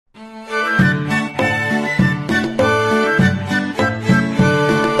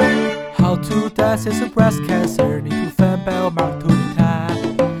diagnosis of breast cancer, need to find biomarker to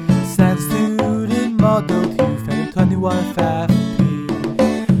detect. Send student model to find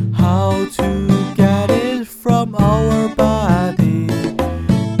 2150. How to get it from our body?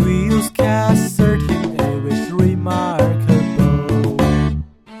 We use Cas13a, which is remarkable.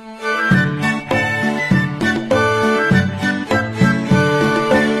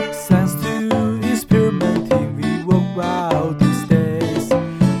 Thanks to experimenting, we work well these days.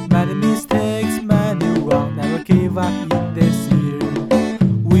 Many mistakes, many wrong, never give up in this year.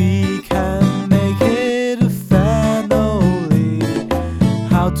 We can make it finally.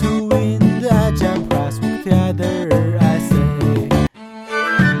 How to win the iGEM prize, work together, I say.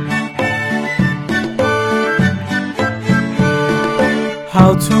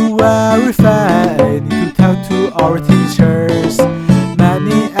 How to verify, need to talk to our teachers.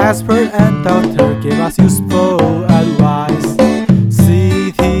 Many experts and doctors give us useful advice.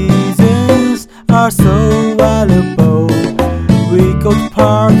 Citizens are so valuable. We go to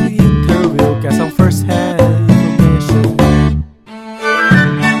park